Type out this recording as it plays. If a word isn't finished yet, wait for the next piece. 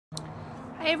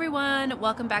Hi everyone,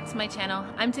 welcome back to my channel.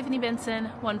 I'm Tiffany Benson,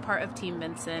 one part of Team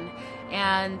Benson,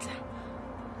 and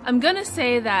I'm gonna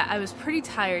say that I was pretty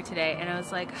tired today and I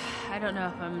was like, I don't know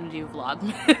if I'm gonna do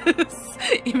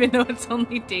Vlogmas, even though it's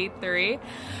only day 3.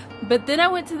 But then I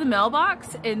went to the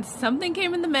mailbox and something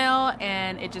came in the mail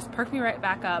and it just perked me right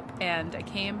back up, and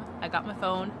I got my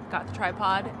phone, got the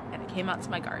tripod, and I came out to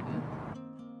my garden.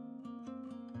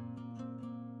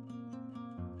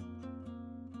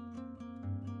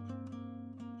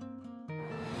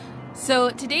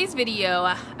 So today's video,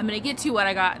 I'm going to get to what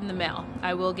I got in the mail.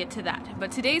 I will get to that.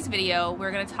 But today's video,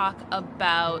 we're going to talk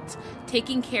about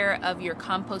taking care of your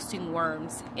composting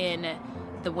worms in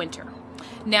the winter.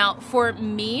 Now, for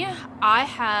me, I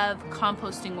have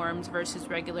composting worms versus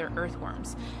regular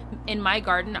earthworms. In my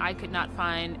garden, I could not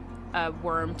find a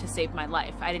worm to save my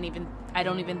life. I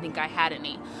don't even think I had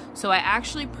any. So I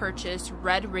actually purchased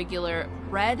red wiggler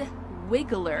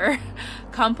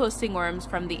composting worms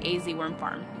from the AZ Worm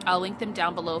Farm. I'll link them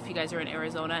down below if you guys are in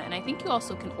Arizona, and I think you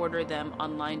also can order them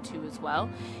online too as well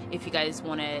if you guys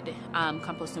wanted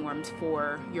composting worms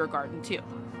for your garden too.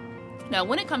 Now,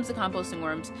 when it comes to composting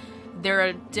worms,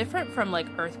 they're different from like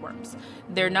earthworms.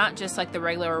 They're not just like the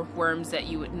regular worms that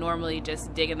you would normally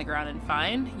just dig in the ground and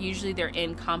find. Usually they're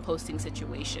in composting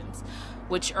situations,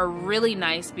 which are really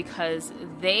nice because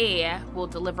they will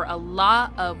deliver a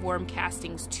lot of worm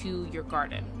castings to your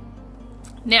garden.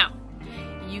 Now,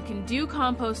 you can do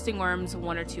composting worms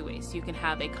one or two ways. You can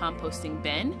have a composting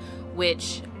bin,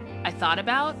 which I thought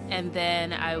about, and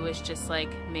then I was just like,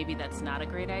 maybe that's not a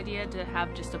great idea to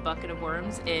have just a bucket of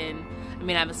worms in. I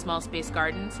mean, I have a small space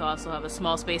garden, so I also have a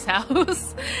small space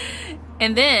house.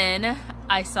 And then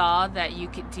I saw that you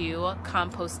could do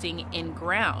composting in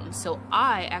ground. So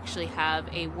I actually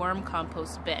have a worm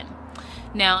compost bin.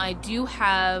 Now, I do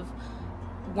have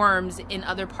worms in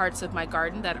other parts of my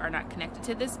garden that are not connected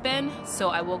to this bin, so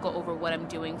I will go over what I'm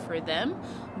doing for them,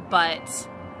 but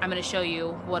I'm going to show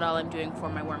you what all I'm doing for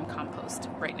my worm compost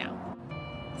right now.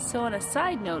 So on a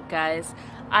side note, guys,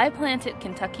 I planted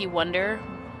Kentucky Wonder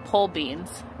pole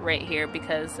beans right here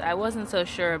because I wasn't so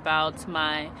sure about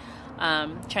my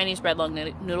Chinese red long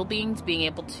noodle beans being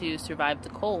able to survive the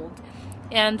cold.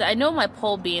 And I know my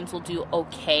pole beans will do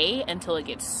okay until it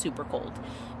gets super cold,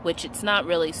 which it's not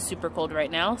really super cold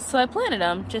right now. So I planted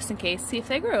them just in case, see if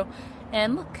they grew.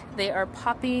 And look, they are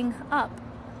popping up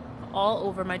all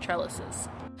over my trellises.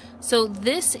 So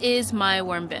this is my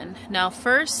worm bin. Now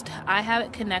first, I have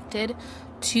it connected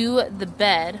to the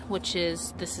bed, which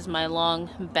is, this is my long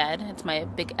bed. It's my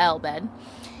big L bed.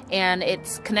 And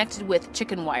it's connected with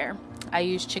chicken wire. I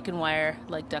use chicken wire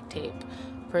like duct tape,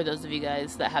 for those of you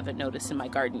guys that haven't noticed in my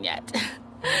garden yet.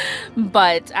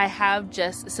 But I have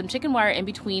just some chicken wire in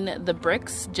between the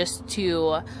bricks just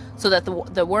so that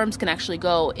the worms can actually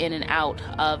go in and out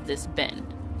of this bin.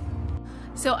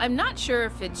 So I'm not sure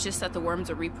if it's just that the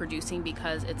worms are reproducing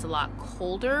because it's a lot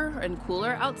colder and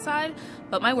cooler outside,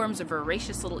 but my worms are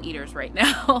voracious little eaters right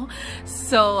now.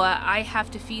 So I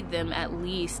have to feed them at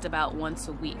least about once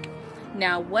a week.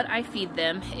 Now, what I feed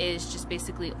them is just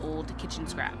basically old kitchen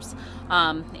scraps.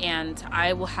 And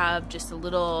I will have just a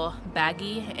little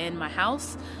baggie in my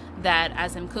house that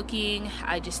as I'm cooking,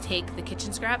 I just take the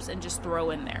kitchen scraps and just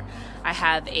throw in there. I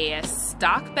have a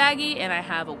stock baggie and I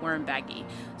have a worm baggie.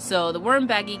 So the worm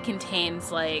baggie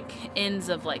contains like ends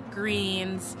of like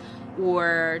greens,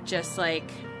 or just like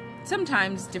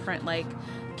sometimes different like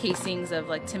casings of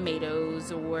like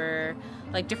tomatoes or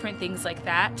like different things like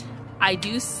that. I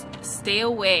do stay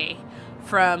away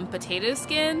from potato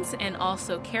skins and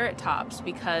also carrot tops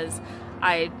because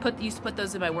I used to put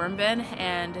those in my worm bin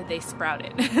and they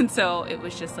sprouted. And so it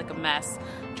was just like a mess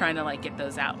trying to like get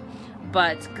those out.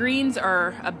 But greens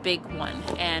are a big one,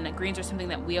 and greens are something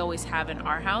that we always have in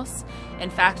our house. In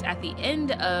fact, at the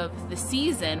end of the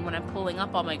season, when I'm pulling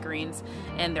up all my greens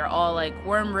and they're all like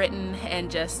worm ridden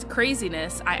and just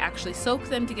craziness, I actually soak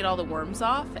them to get all the worms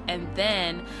off, and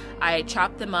then I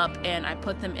chop them up and I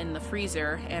put them in the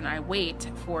freezer and I wait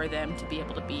for them to be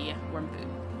able to be worm food.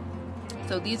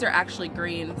 So these are actually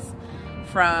greens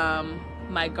from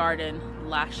my garden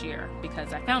last year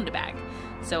because I found a bag.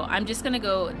 So I'm just gonna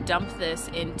go dump this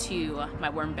into my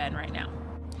worm bin right now.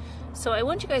 So I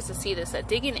want you guys to see this, that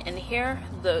digging in here,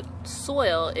 the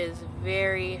soil is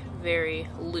very, very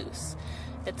loose.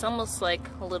 It's almost like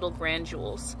little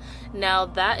granules. Now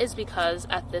that is because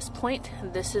at this point,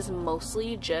 this is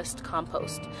mostly just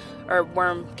compost, or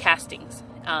worm castings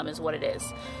is what it is.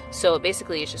 So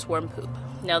basically it's just worm poop.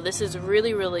 Now this is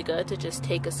really, really good to just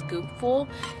take a scoopful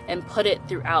and put it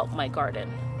throughout my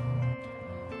garden.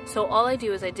 So all I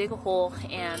do is I dig a hole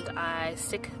and I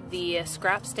stick the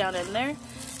scraps down in there,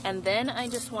 and then I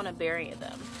just want to bury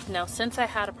them. Now, since I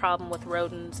had a problem with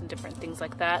rodents and different things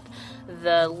like that,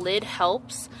 the lid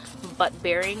helps, but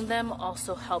burying them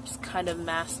also helps kind of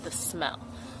mask the smell.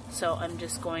 So I'm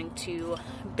just going to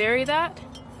bury that,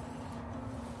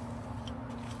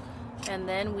 and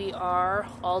then we are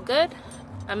all good.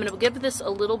 I'm going to give this a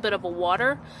little bit of a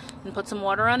water and put some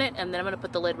water on it, and then I'm going to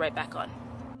put the lid right back on.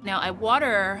 Now, I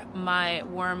water my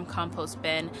worm compost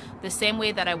bin the same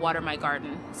way that I water my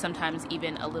garden, sometimes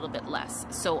even a little bit less.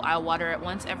 So I'll water it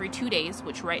once every 2 days,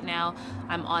 which right now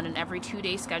I'm on an every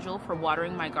 2-day schedule for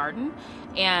watering my garden.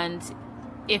 And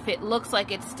if it looks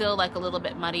like it's still like a little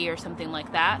bit muddy or something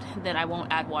like that, then I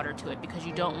won't add water to it, because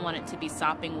you don't want it to be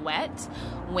sopping wet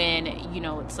when, you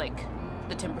know, it's like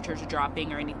the temperatures are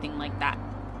dropping or anything like that.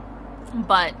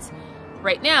 But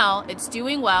right now it's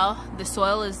doing well, the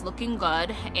soil is looking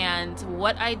good, and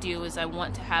what I do is I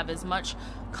want to have as much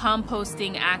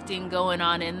composting acting going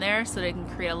on in there so that I can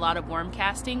create a lot of worm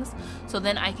castings. So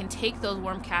then I can take those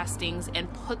worm castings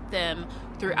and put them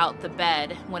throughout the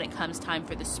bed when it comes time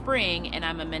for the spring and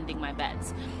I'm amending my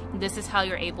beds. This is how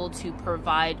you're able to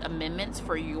provide amendments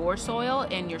for your soil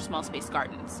in your small space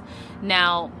gardens.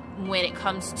 Now, when it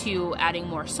comes to adding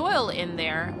more soil in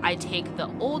there, I take the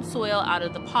old soil out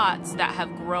of the pots that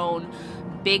have grown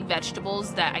big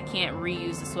vegetables that I can't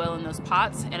reuse the soil in those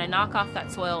pots, and I knock off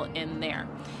that soil in there.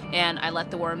 And I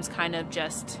let the worms kind of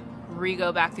just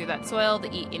re-go back through that soil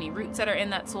to eat any roots that are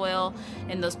in that soil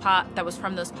in those that was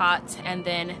from those pots, and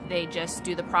then they just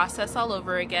do the process all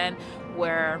over again,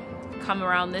 where come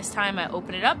around this time I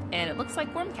open it up and it looks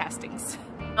like worm castings.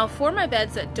 Now, for my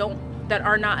beds that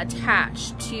are not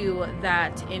attached to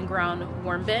that in-ground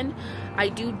worm bin, I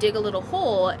do dig a little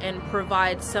hole and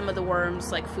provide some of the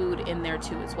worms like food in there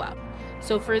too as well.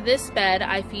 So for this bed,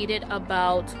 I feed it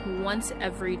about once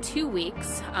every 2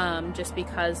 weeks, just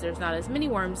because there's not as many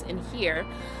worms in here.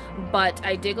 But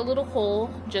I dig a little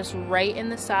hole just right in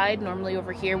the side, normally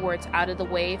over here where it's out of the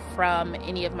way from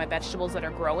any of my vegetables that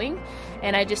are growing.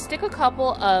 And I just stick a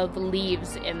couple of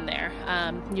leaves in there,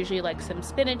 usually like some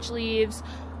spinach leaves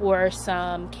or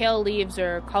some kale leaves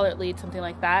or collard leaves, something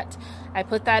like that. I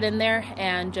put that in there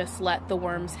and just let the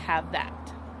worms have that.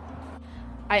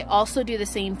 I also do the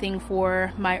same thing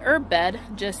for my herb bed.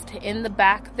 Just in the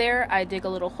back there, I dig a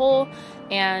little hole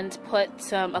and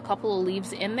put a couple of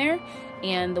leaves in there,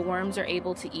 and the worms are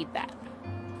able to eat that.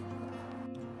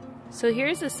 So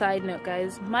here's a side note,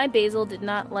 guys. My basil did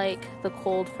not like the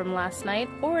cold from last night,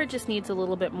 or it just needs a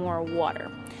little bit more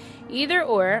water. Either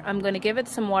or, I'm going to give it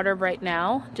some water right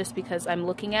now, just because I'm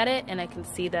looking at it and I can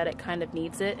see that it kind of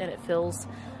needs it, and it feels,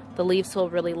 the leaves feel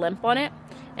really limp on it.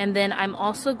 And then I'm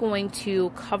also going to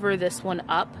cover this one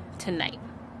up tonight.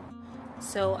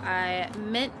 So I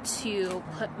meant to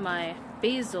put my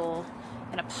basil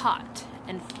in a pot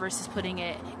and versus putting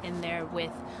it in there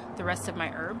with the rest of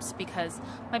my herbs, because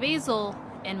my basil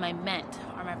and my mint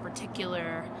are my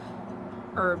particular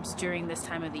herbs during this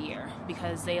time of the year,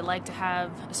 because they like to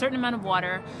have a certain amount of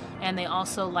water and they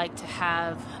also like to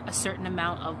have a certain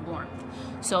amount of warmth.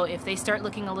 So if they start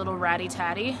looking a little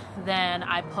ratty-tatty, then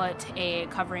I put a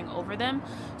covering over them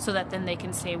so that then they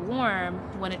can stay warm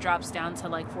when it drops down to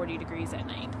like 40 degrees at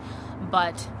night.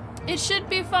 But it should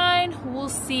be fine. We'll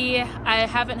see. I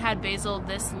haven't had basil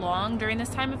this long during this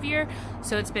time of year,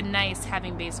 so it's been nice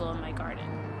having basil in my garden.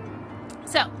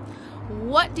 So,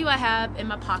 what do I have in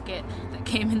my pocket that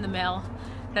came in the mail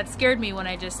that scared me when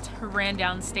I just ran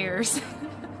downstairs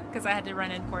because I had to run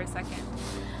in for a second?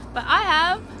 But I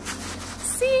have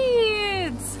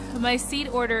seeds! My seed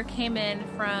order came in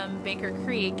from Baker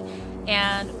Creek,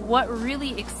 and what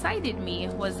really excited me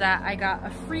was that I got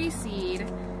a free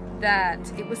seed that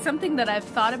it was something that I've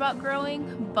thought about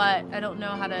growing, but I don't know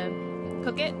how to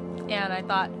cook it, and I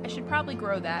thought I should probably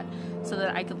grow that so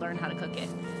that I could learn how to cook it.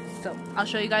 So I'll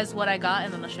show you guys what I got,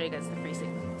 and then I'll show you guys the free seed.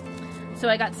 So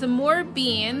I got some more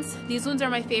beans. These ones are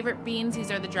my favorite beans. These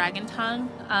are the dragon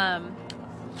tongue.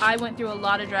 I went through a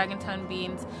lot of dragon tongue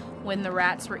beans when the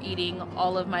rats were eating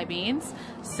all of my beans,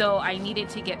 so I needed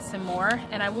to get some more,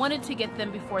 and I wanted to get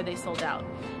them before they sold out.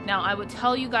 Now, I would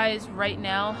tell you guys right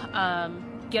now,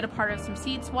 get a part of some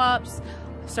seed swaps,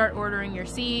 start ordering your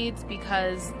seeds,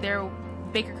 because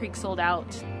Baker Creek sold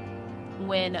out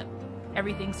when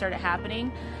everything started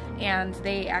happening, and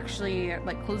they actually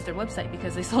like closed their website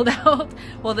because they sold out.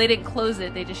 Well, they didn't close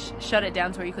it, they just shut it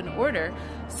down to where you couldn't order.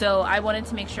 So I wanted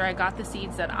to make sure I got the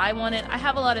seeds that I wanted. I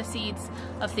have a lot of seeds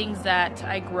of things that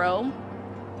I grow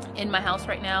in my house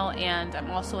right now, and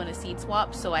I'm also in a seed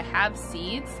swap, so I have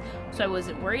seeds, so I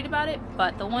wasn't worried about it.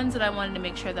 But the ones that I wanted to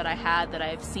make sure that I had, that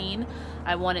I've seen,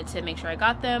 I wanted to make sure I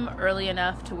got them early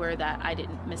enough to where that I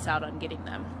didn't miss out on getting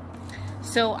them.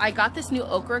 So I got this new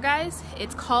okra, guys.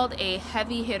 It's called a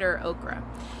heavy hitter okra.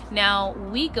 Now,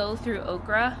 we go through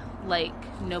okra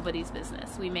like nobody's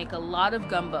business. We make a lot of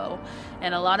gumbo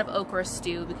and a lot of okra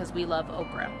stew because we love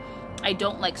okra. I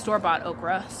don't like store-bought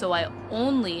okra, so I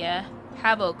only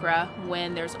have okra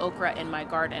when there's okra in my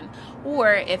garden,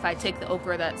 or if I take the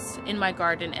okra that's in my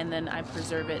garden and then I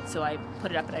preserve it, so I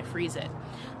put it up and I freeze it.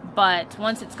 But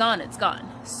once it's gone, it's gone.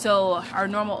 So our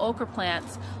normal okra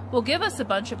plants will give us a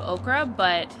bunch of okra,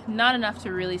 but not enough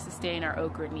to really sustain our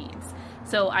okra needs.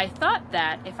 So I thought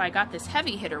that if I got this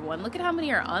heavy hitter one, look at how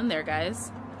many are on there,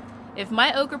 guys. If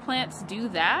my okra plants do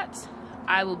that,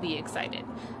 I will be excited.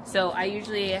 So I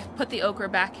usually put the okra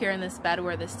back here in this bed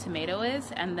where this tomato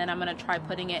is, and then I'm gonna try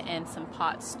putting it in some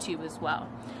pots too as well.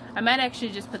 I might actually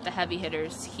just put the heavy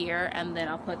hitters here, and then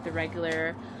I'll put the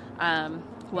regular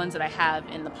ones that I have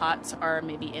in the pots, or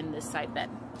maybe in this side bed.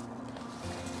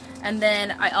 And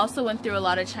then I also went through a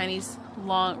lot of Chinese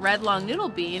red long noodle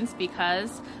beans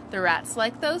because the rats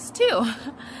like those too.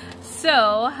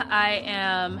 So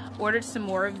I ordered some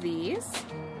more of these.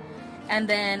 And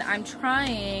then I'm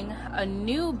trying a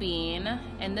new bean,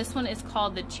 and this one is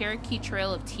called the Cherokee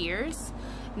Trail of Tears.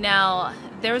 Now,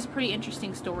 there's a pretty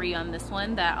interesting story on this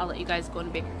one that I'll let you guys go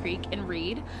into Baker Creek and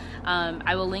read.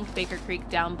 I will link Baker Creek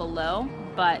down below,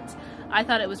 but I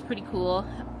thought it was pretty cool,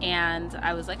 and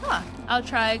I was like, oh, I'll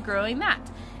try growing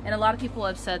that. And a lot of people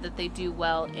have said that they do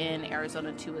well in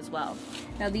Arizona too as well.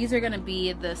 Now, these are gonna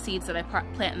be the seeds that I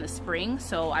plant in the spring,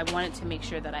 so I wanted to make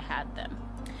sure that I had them.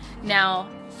 Now,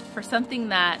 for something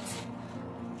that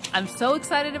I'm so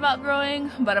excited about growing,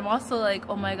 but I'm also like,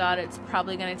 oh my god, it's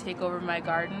probably gonna take over my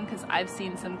garden, because I've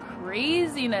seen some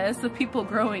craziness of people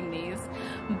growing these,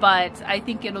 but I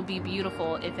think it'll be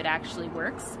beautiful if it actually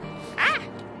works.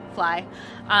 Fly.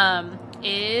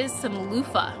 Is some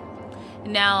loofah.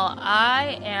 Now,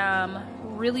 I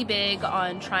am really big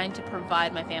on trying to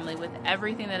provide my family with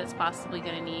everything that it's possibly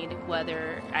going to need,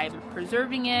 whether I'm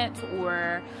preserving it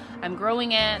or I'm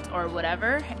growing it or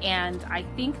whatever. And I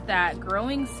think that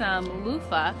growing some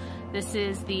loofah, this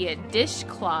is the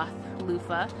dishcloth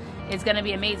loofah, is going to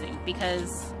be amazing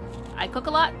because I cook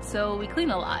a lot, so we clean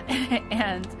a lot.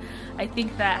 And I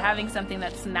think that having something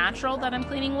that's natural that I'm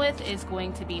cleaning with is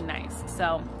going to be nice.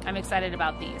 So I'm excited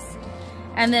about these.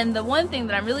 And then the one thing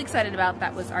that I'm really excited about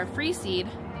that was our free seed,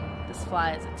 this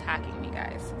fly is attacking me,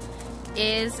 guys,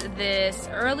 is this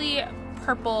early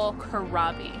purple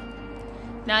kohlrabi.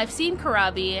 Now, I've seen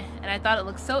kohlrabi and I thought it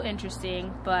looked so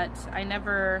interesting, but I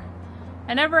never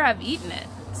have eaten it.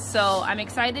 So I'm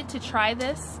excited to try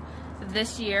this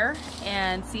year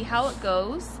and see how it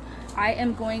goes. I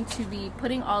am going to be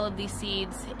putting all of these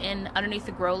seeds in underneath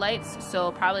the grow lights,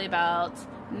 so probably about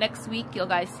next week you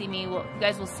guys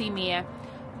will see me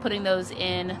putting those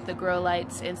in the grow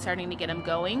lights and starting to get them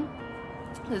going,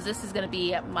 because this is going to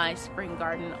be my spring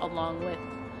garden along with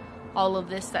all of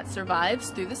this that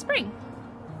survives through the spring.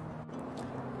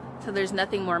 So there's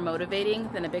nothing more motivating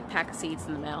than a big pack of seeds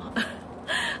in the mail.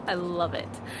 I love it.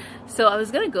 So I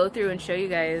was going to go through and show you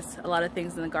guys a lot of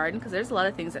things in the garden, because there's a lot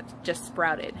of things that just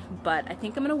sprouted, but I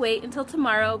think I'm going to wait until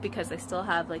tomorrow because I still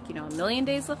have, like, you know, a million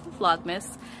days left of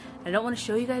Vlogmas. I don't want to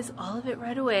show you guys all of it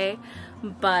right away,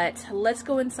 but let's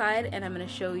go inside and I'm going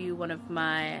to show you one of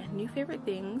my new favorite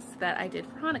things that I did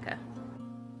for Hanukkah.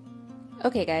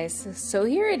 Okay guys, so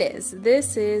here it is.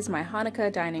 This is my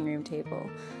Hanukkah dining room table.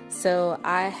 So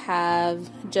I have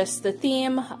just the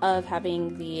theme of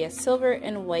having the silver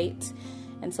and white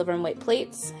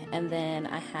plates, and then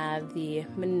I have the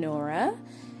menorah,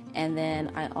 and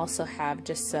then I also have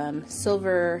just some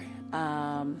silver, what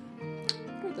are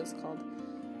those called?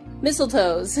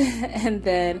 Mistletoes, and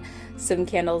then some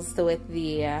candles with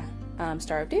the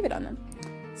Star of David on them.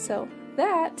 So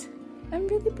that I'm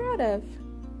really proud of.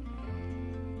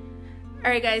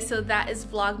 Alright guys, so that is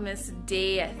Vlogmas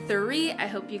day 3. I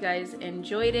hope you guys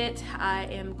enjoyed it. I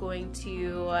am going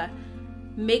to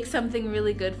make something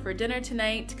really good for dinner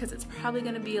tonight because it's probably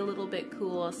going to be a little bit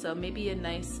cool, so maybe a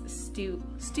nice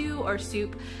stew or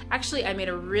soup. Actually, I made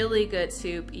a really good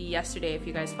soup yesterday if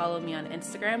you guys follow me on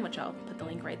Instagram, which I'll put the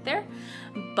link right there,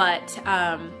 but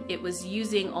it was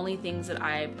using only things that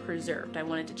I preserved. I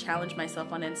wanted to challenge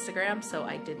myself on Instagram, so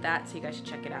I did that, so you guys should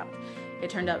check it out. It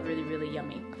turned out really, really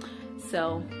yummy.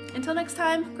 So until next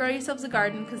time, grow yourselves a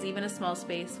garden, because even a small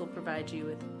space will provide you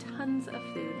with tons of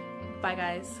food. Bye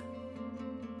guys.